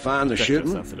 did they find the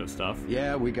shipment? Sensitive stuff.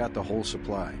 Yeah, we got the whole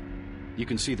supply. You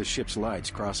can see the ship's lights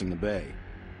crossing the bay.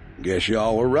 Guess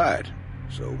y'all were right.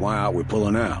 So why aren't we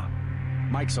pulling out?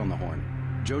 Mike's on the horn.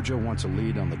 Jojo wants a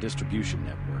lead on the distribution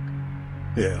network.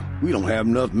 Yeah, we don't have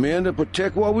enough men to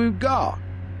protect what we've got.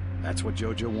 That's what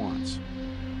Jojo wants.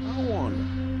 I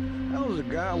wonder, how does a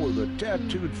guy with a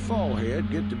tattooed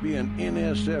forehead get to be an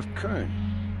NSF colonel?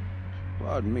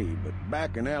 Pardon me, but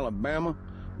back in Alabama,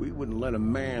 we wouldn't let a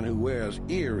man who wears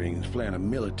earrings plan a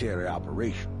military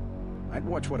operation. I'd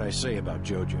watch what I say about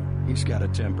Jojo. He's got a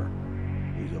temper.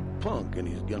 He's a punk and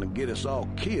he's gonna get us all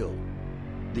killed.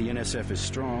 The NSF is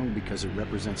strong because it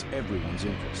represents everyone's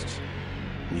interests.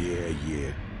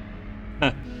 Yeah.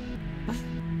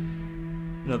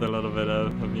 Another little bit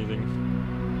of amusing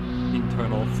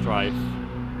internal strife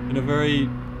in a very...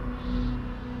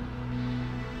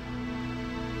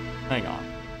 Hang on.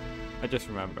 I just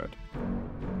remembered.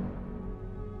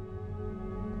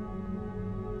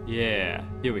 Yeah,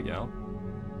 here we go.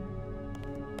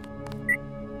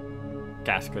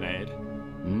 Gas grenade.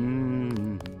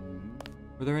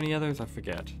 Were there any others? I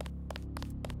forget.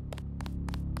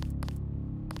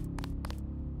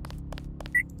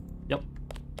 Yep.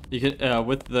 You can,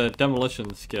 with the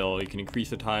demolition skill, you can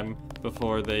increase the time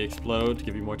before they explode to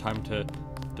give you more time to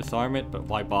disarm it, but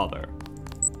why bother?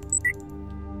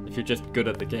 If you're just good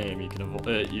at the game, you can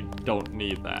you don't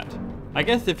need that. I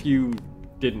guess if you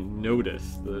didn't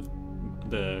notice the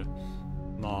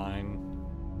mine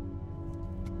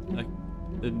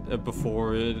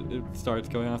before it starts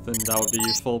going off, then that would be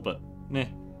useful, but meh.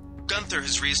 Gunther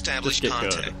has reestablished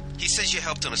contact. Good. He says you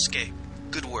helped him escape.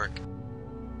 Good work.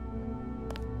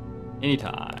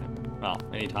 Anytime. Well,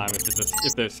 anytime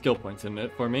if there's skill points in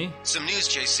it for me. Some news,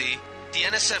 JC. The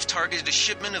NSF targeted a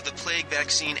shipment of the plague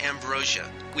vaccine Ambrosia.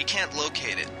 We can't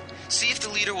locate it. See if the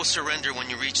leader will surrender when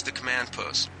you reach the command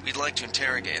post. We'd like to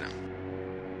interrogate him.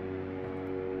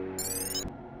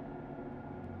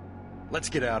 Let's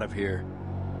get out of here.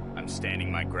 I'm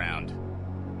standing my ground.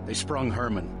 They sprung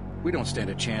Herman. We don't stand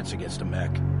a chance against a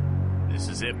mech. This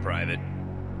is it, Private.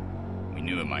 We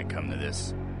knew it might come to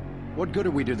this. What good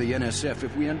are we to the NSF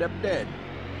if we end up dead?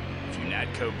 If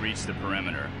UNATCO breach the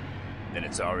perimeter, then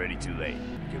it's already too late.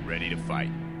 Get ready to fight.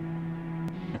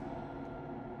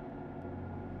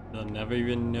 They'll never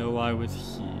even know I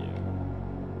was here.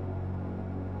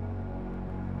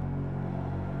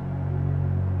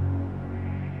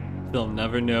 They'll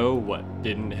never know what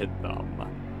didn't hit them.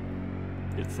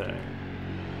 You'd say.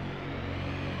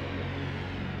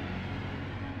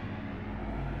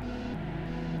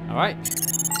 Alright.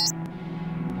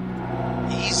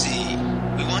 Easy.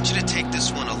 We want you to take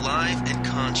this one alive and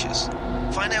conscious.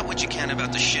 Find out what you can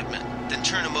about the shipment, then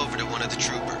turn him over to one of the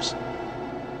troopers.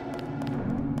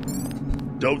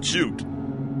 Don't shoot.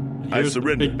 I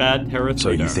surrender. Big bad terrorist.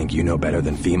 So you think you know better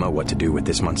than FEMA what to do with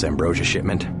this month's Ambrosia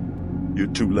shipment? You're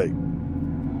too late.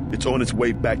 It's on its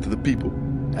way back to the people,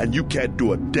 and you can't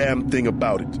do a damn thing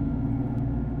about it.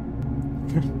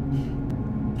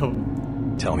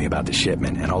 Tell me about the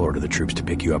shipment, and I'll order the troops to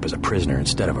pick you up as a prisoner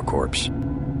instead of a corpse.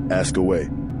 Ask away.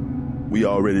 We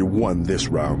already won this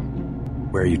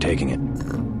round. Where are you taking it?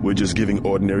 We're just giving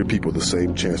ordinary people the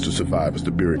same chance to survive as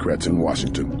the bureaucrats in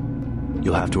Washington.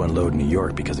 You'll have to unload in New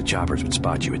York because the choppers would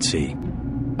spot you at sea.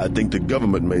 I think the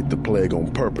government made the plague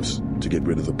on purpose to get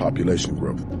rid of the population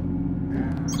growth.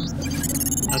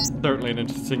 That's certainly an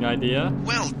interesting idea.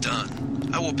 Well done.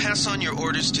 I will pass on your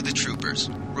orders to the troopers.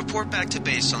 Report back to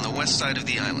base on the west side of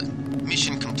the island.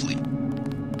 Mission complete.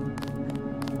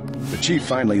 The chief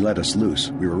finally let us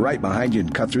loose. We were right behind you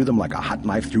and cut through them like a hot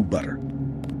knife through butter.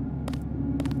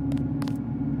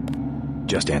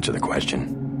 Just answer the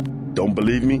question. Don't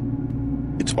believe me?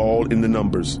 It's all in the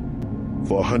numbers.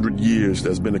 For 100 years,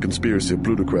 there's been a conspiracy of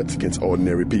plutocrats against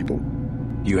ordinary people.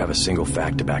 You have a single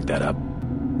fact to back that up?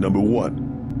 Number one,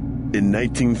 in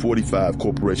 1945,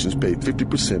 corporations paid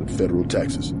 50% of federal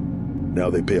taxes. Now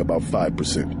they pay about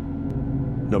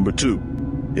 5%. Number two,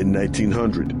 In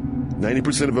 1900,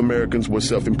 90% of Americans were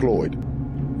self-employed.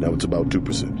 Now it's about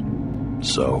 2%.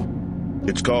 So?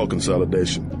 It's called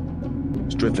consolidation.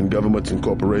 Strengthen governments and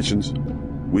corporations,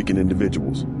 weaken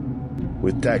individuals.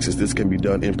 With taxes, this can be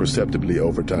done imperceptibly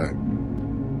over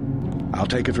time. I'll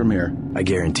take it from here. I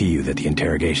guarantee you that the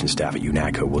interrogation staff at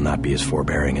UNATCO will not be as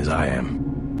forbearing as I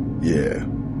am. Yeah,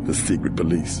 the secret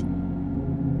police.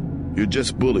 You're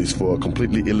just bullies for a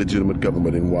completely illegitimate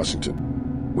government in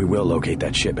Washington. We will locate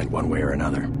that shipment one way or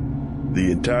another.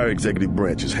 The entire executive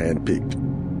branch is handpicked.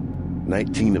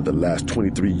 19 of the last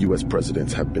 23 U.S.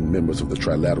 presidents have been members of the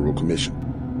Trilateral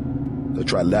Commission. The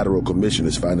Trilateral Commission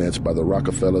is financed by the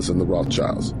Rockefellers and the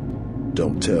Rothschilds.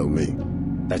 Don't tell me.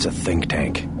 That's a think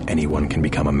tank. Anyone can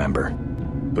become a member.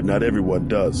 But not everyone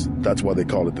does. That's why they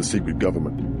call it the secret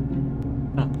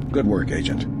government. Good work,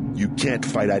 Agent. You can't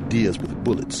fight ideas with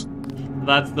bullets.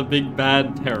 That's the big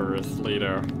bad terrorist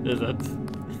leader, is it?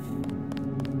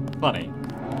 Funny.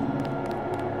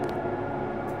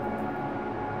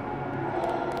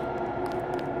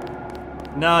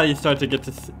 Now you start to get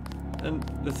to see, and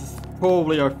this is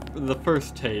probably the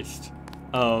first taste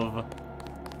of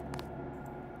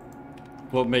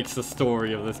what makes the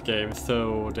story of this game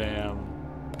so damn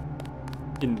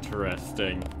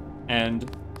interesting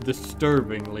and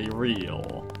disturbingly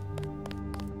real.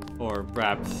 Or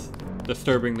perhaps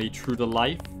disturbingly true to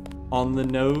life, on the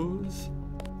nose,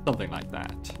 something like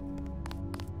that.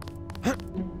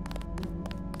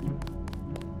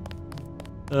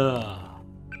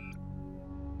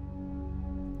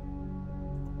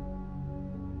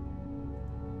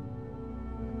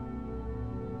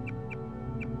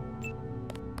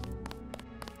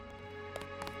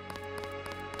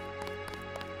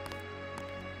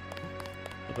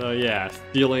 So yeah,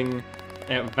 stealing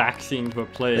a vaccine to a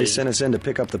plague. They sent us in to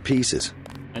pick up the pieces.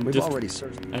 And We've already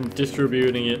searched. And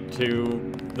distributing it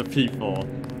to the people.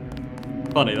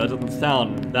 Funny, that doesn't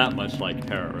sound that much like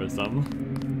terrorism.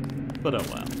 But oh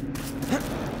well.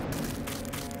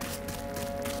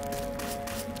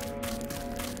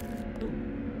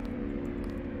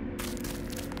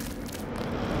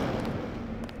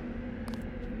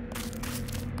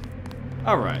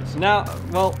 Alright, so now,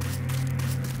 well,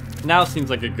 now seems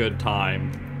like a good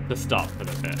time to stop for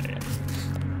the day.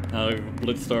 We've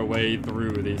blitzed our way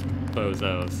through these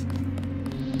bozos.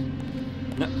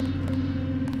 No.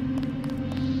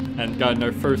 And gotten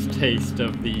our first taste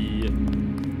of the,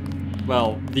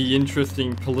 well, the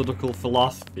interesting political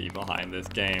philosophy behind this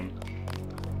game.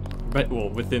 But, well,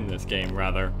 within this game,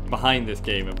 rather. Behind this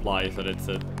game implies that it's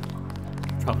a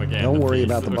propaganda Don't worry piece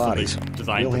about the or bodies.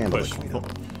 designed We'll to handle push it.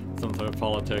 some sort of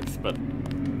politics, but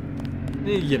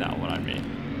you know what I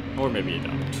mean. Or maybe you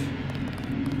don't.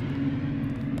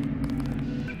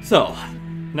 So,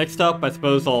 next up, I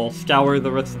suppose I'll scour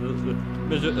the rest of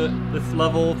this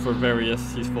level for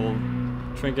various useful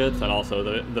trinkets, and also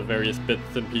the various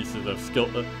bits and pieces of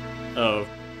of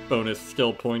bonus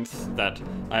skill points that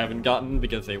I haven't gotten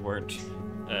because they weren't,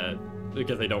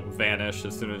 because they don't vanish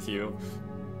as soon as you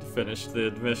finish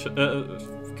the mission,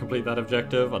 complete that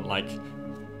objective, unlike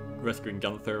rescuing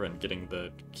Gunther and getting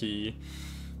the key.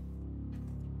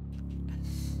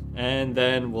 And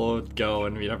then we'll go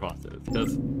and meet our bosses.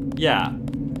 Because, yeah,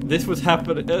 this was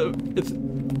happening.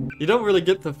 You don't really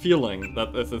get the feeling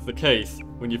that this is the case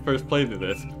when you first play through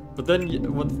this. But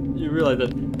then once you realize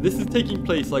that this is taking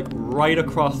place like right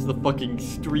across the fucking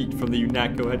street from the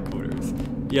UNATCO headquarters.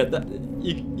 Yeah, that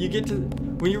you get to,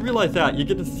 when you realize that, you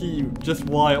get to see just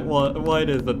why it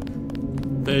is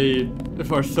that they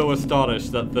are so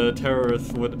astonished that the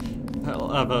terrorists would have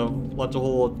launch a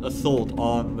whole assault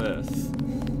on this.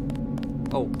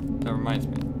 Oh, that reminds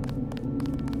me.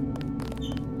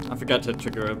 I forgot to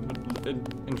trigger an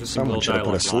interesting Someone little should have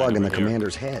put a dialogue slug in the over here.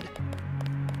 commander's head.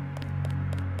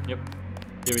 Yep.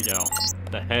 Here we go.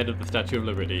 The head of the Statue of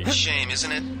Liberty. Shame,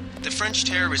 isn't it? The French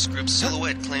terrorist group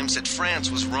Silhouette claims that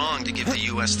France was wrong to give the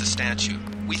U.S. the statue.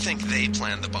 We think they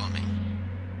planned the bombing.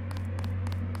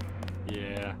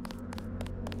 Yeah.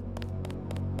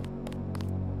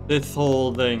 This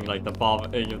whole thing, like the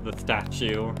bombing of the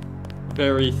statue,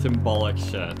 very symbolic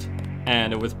shit.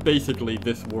 And it was basically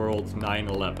this world's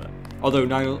 9/11.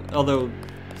 Although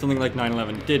something like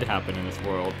 9/11 did happen in this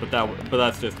world, but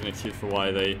that's just an excuse for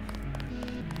why they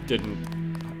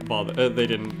didn't bother. They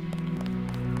didn't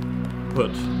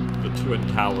put the Twin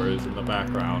Towers in the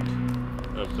background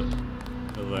of the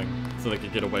thing, so they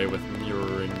could get away with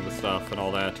mirroring the stuff and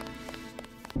all that.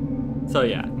 So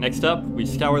yeah, next up, we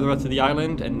scour the rest of the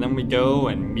island, and then we go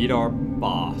and meet our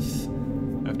boss.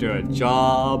 After a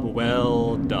job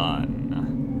well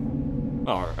done.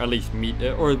 Or at least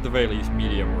or at the very least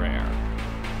medium rare.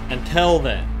 Until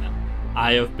then,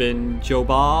 I have been Joe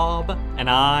Bob, and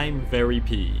I'm very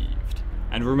peeved.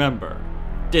 And remember,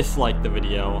 dislike the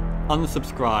video,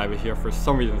 unsubscribe if you're for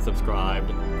some reason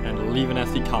subscribed, and leave a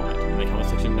nasty comment in the comment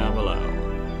section down below.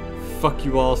 Fuck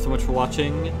you all so much for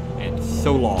watching, and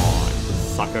so long,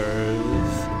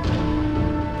 suckers.